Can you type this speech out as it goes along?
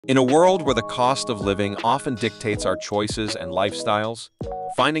In a world where the cost of living often dictates our choices and lifestyles,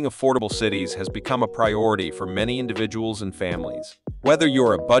 finding affordable cities has become a priority for many individuals and families. Whether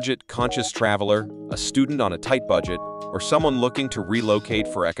you're a budget-conscious traveler, a student on a tight budget, or someone looking to relocate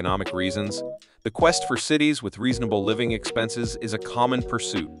for economic reasons, the quest for cities with reasonable living expenses is a common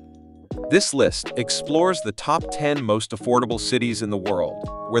pursuit. This list explores the top 10 most affordable cities in the world,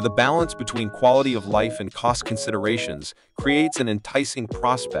 where the balance between quality of life and cost considerations creates an enticing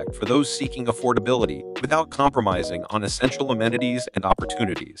prospect for those seeking affordability without compromising on essential amenities and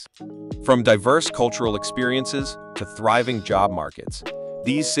opportunities. From diverse cultural experiences to thriving job markets,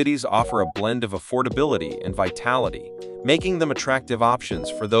 these cities offer a blend of affordability and vitality, making them attractive options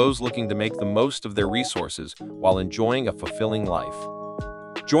for those looking to make the most of their resources while enjoying a fulfilling life.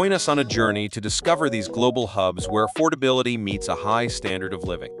 Join us on a journey to discover these global hubs where affordability meets a high standard of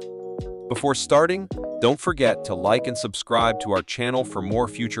living. Before starting, don't forget to like and subscribe to our channel for more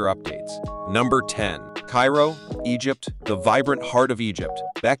future updates. Number 10. Cairo, Egypt. The vibrant heart of Egypt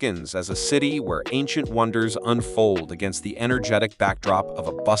beckons as a city where ancient wonders unfold against the energetic backdrop of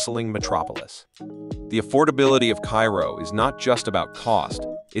a bustling metropolis. The affordability of Cairo is not just about cost,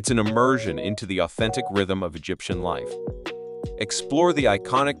 it's an immersion into the authentic rhythm of Egyptian life. Explore the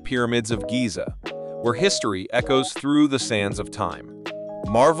iconic pyramids of Giza, where history echoes through the sands of time.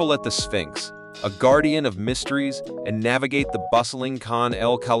 Marvel at the Sphinx, a guardian of mysteries, and navigate the bustling Khan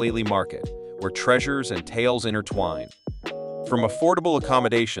el-Khalili market, where treasures and tales intertwine. From affordable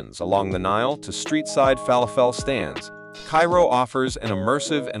accommodations along the Nile to street-side falafel stands, Cairo offers an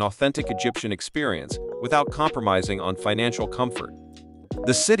immersive and authentic Egyptian experience without compromising on financial comfort.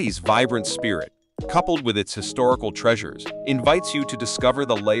 The city's vibrant spirit, coupled with its historical treasures, invites you to discover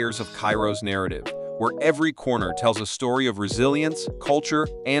the layers of Cairo's narrative, where every corner tells a story of resilience, culture,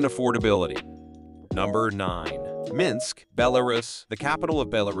 and affordability. Number 9. Minsk, Belarus. The capital of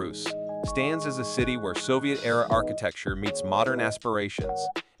Belarus stands as a city where Soviet-era architecture meets modern aspirations,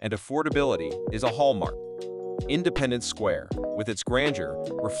 and affordability is a hallmark. Independence Square, with its grandeur,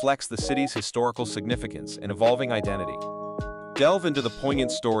 reflects the city's historical significance and evolving identity. Delve into the poignant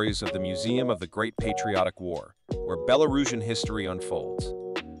stories of the Museum of the Great Patriotic War, where Belarusian history unfolds.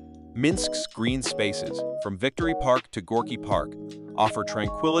 Minsk's green spaces, from Victory Park to Gorky Park, offer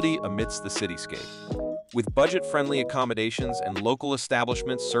tranquility amidst the cityscape. With budget-friendly accommodations and local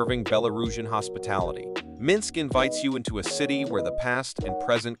establishments serving Belarusian hospitality, Minsk invites you into a city where the past and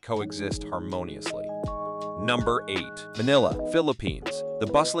present coexist harmoniously. Number 8. Manila, Philippines. The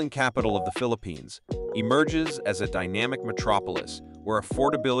bustling capital of the Philippines emerges as a dynamic metropolis where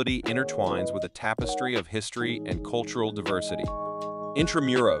affordability intertwines with a tapestry of history and cultural diversity.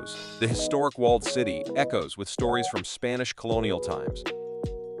 Intramuros, the historic walled city, echoes with stories from Spanish colonial times.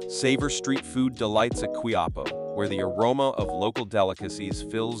 Savor street food delights at Quiapo, where the aroma of local delicacies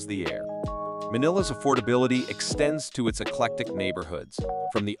fills the air. Manila's affordability extends to its eclectic neighborhoods,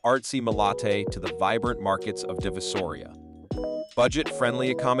 from the artsy Malate to the vibrant markets of Divisoria.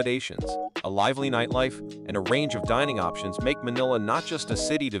 Budget-friendly accommodations, a lively nightlife, and a range of dining options make Manila not just a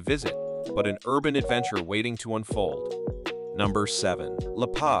city to visit, but an urban adventure waiting to unfold. Number 7. La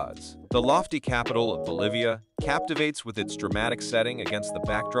Paz. The lofty capital of Bolivia captivates with its dramatic setting against the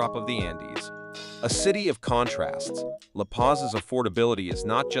backdrop of the Andes. A city of contrasts, La Paz's affordability is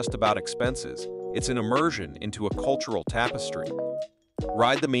not just about expenses, it's an immersion into a cultural tapestry.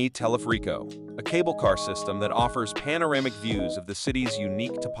 Ride the Mi Teleferico, a cable car system that offers panoramic views of the city's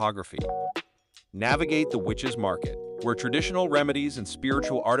unique topography. Navigate the Witches' Market, where traditional remedies and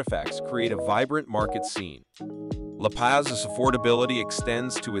spiritual artifacts create a vibrant market scene. La Paz's affordability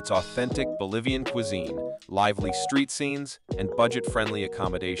extends to its authentic Bolivian cuisine, lively street scenes, and budget-friendly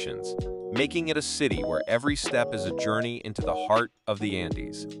accommodations, making it a city where every step is a journey into the heart of the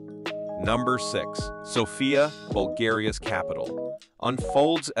Andes. Number 6. Sofia, Bulgaria's capital,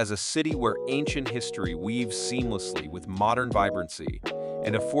 unfolds as a city where ancient history weaves seamlessly with modern vibrancy,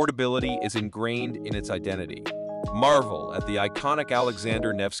 and affordability is ingrained in its identity. Marvel at the iconic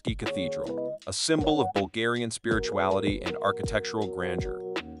Alexander Nevsky Cathedral, a symbol of Bulgarian spirituality and architectural grandeur.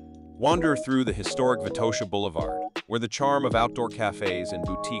 Wander through the historic Vitosha Boulevard, where the charm of outdoor cafes and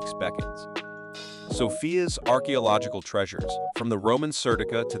boutiques beckons. Sofia's archaeological treasures, from the Roman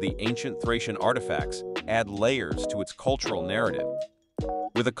Serdica to the ancient Thracian artifacts, add layers to its cultural narrative.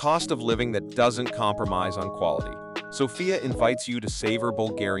 With a cost of living that doesn't compromise on quality, Sofia invites you to savor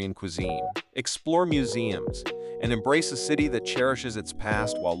Bulgarian cuisine, explore museums, and embrace a city that cherishes its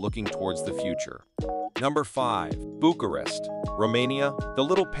past while looking towards the future. Number 5. Bucharest, Romania, the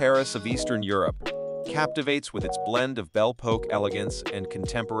little Paris of Eastern Europe, captivates with its blend of belle-epoque elegance and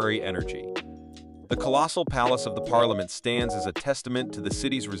contemporary energy. The colossal palace of the parliament stands as a testament to the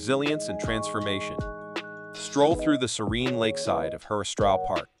city's resilience and transformation. Stroll through the serene lakeside of Herăstrău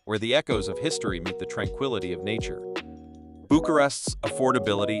Park, where the echoes of history meet the tranquility of nature. Bucharest's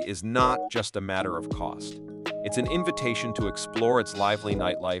affordability is not just a matter of cost. It's an invitation to explore its lively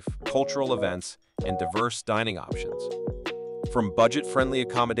nightlife, cultural events, and diverse dining options. From budget-friendly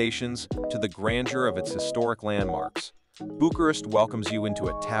accommodations to the grandeur of its historic landmarks, Bucharest welcomes you into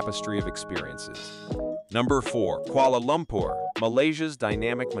a tapestry of experiences. Number 4. Kuala Lumpur, Malaysia's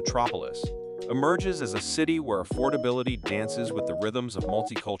dynamic metropolis, emerges as a city where affordability dances with the rhythms of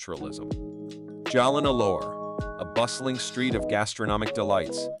multiculturalism. Jalan Alor, a bustling street of gastronomic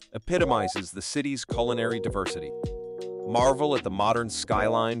delights, epitomizes the city's culinary diversity. Marvel at the modern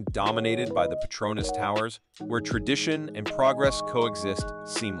skyline dominated by the Petronas Towers, where tradition and progress coexist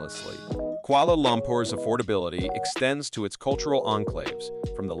seamlessly. Kuala Lumpur's affordability extends to its cultural enclaves,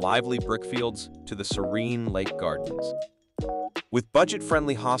 from the lively brickfields to the serene lake gardens. With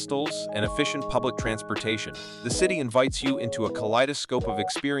budget-friendly hostels and efficient public transportation, the city invites you into a kaleidoscope of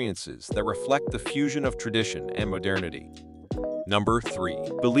experiences that reflect the fusion of tradition and modernity. Number 3.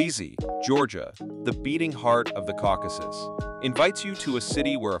 Tbilisi, Georgia, the beating heart of the Caucasus, invites you to a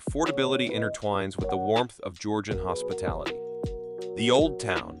city where affordability intertwines with the warmth of Georgian hospitality. The Old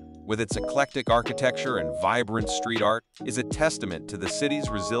Town, with its eclectic architecture and vibrant street art, is a testament to the city's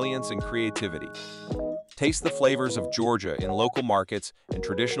resilience and creativity. Taste the flavors of Georgia in local markets and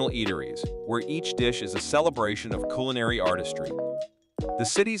traditional eateries, where each dish is a celebration of culinary artistry. The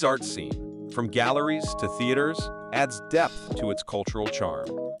city's art scene, from galleries to theaters, adds depth to its cultural charm.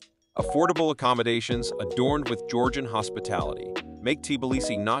 Affordable accommodations adorned with Georgian hospitality make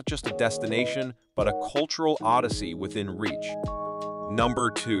Tbilisi not just a destination, but a cultural odyssey within reach.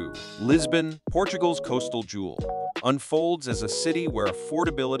 Number 2. Lisbon, Portugal's coastal jewel, unfolds as a city where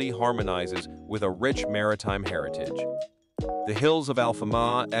affordability harmonizes with a rich maritime heritage. The hills of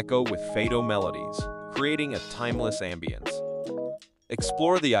Alfama echo with fado melodies, creating a timeless ambience.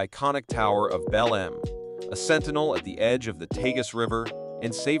 Explore the iconic Tower of Belém, a sentinel at the edge of the Tagus River,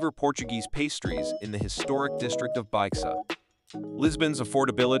 and savor Portuguese pastries in the historic district of Baixa. Lisbon's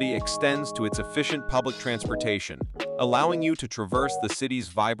affordability extends to its efficient public transportation, allowing you to traverse the city's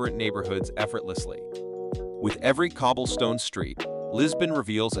vibrant neighborhoods effortlessly. With every cobblestone street, Lisbon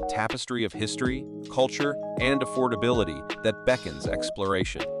reveals a tapestry of history, culture, and affordability that beckons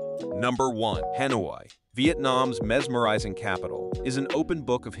exploration. Number 1. Hanoi, Vietnam's mesmerizing capital, is an open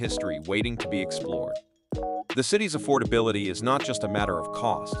book of history waiting to be explored. The city's affordability is not just a matter of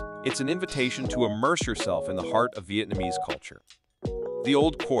cost, it's an invitation to immerse yourself in the heart of Vietnamese culture. The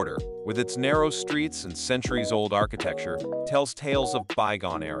Old Quarter, with its narrow streets and centuries-old architecture, tells tales of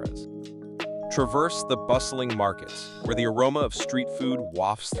bygone eras. Traverse the bustling markets, where the aroma of street food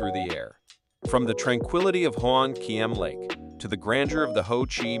wafts through the air. From the tranquility of Hoan Kiem Lake to the grandeur of the Ho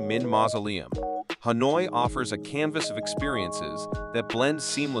Chi Minh Mausoleum, Hanoi offers a canvas of experiences that blend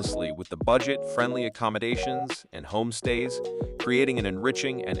seamlessly with the budget-friendly accommodations and homestays, creating an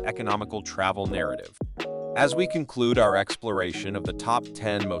enriching and economical travel narrative. As we conclude our exploration of the top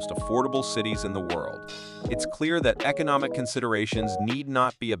 10 most affordable cities in the world, it's clear that economic considerations need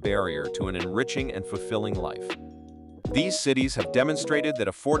not be a barrier to an enriching and fulfilling life. These cities have demonstrated that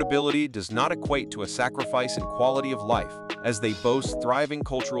affordability does not equate to a sacrifice in quality of life, as they boast thriving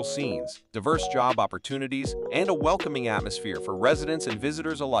cultural scenes, diverse job opportunities, and a welcoming atmosphere for residents and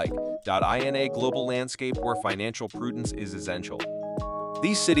visitors alike. In a global landscape where financial prudence is essential.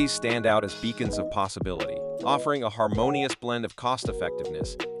 These cities stand out as beacons of possibility, offering a harmonious blend of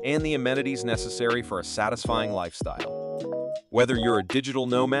cost-effectiveness and the amenities necessary for a satisfying lifestyle. Whether you're a digital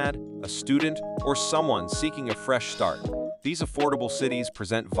nomad, a student, or someone seeking a fresh start, these affordable cities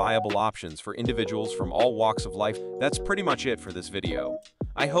present viable options for individuals from all walks of life. That's pretty much it for this video.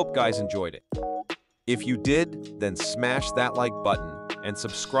 I hope guys enjoyed it. If you did, then smash that like button and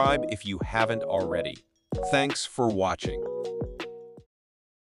subscribe if you haven't already. Thanks for watching.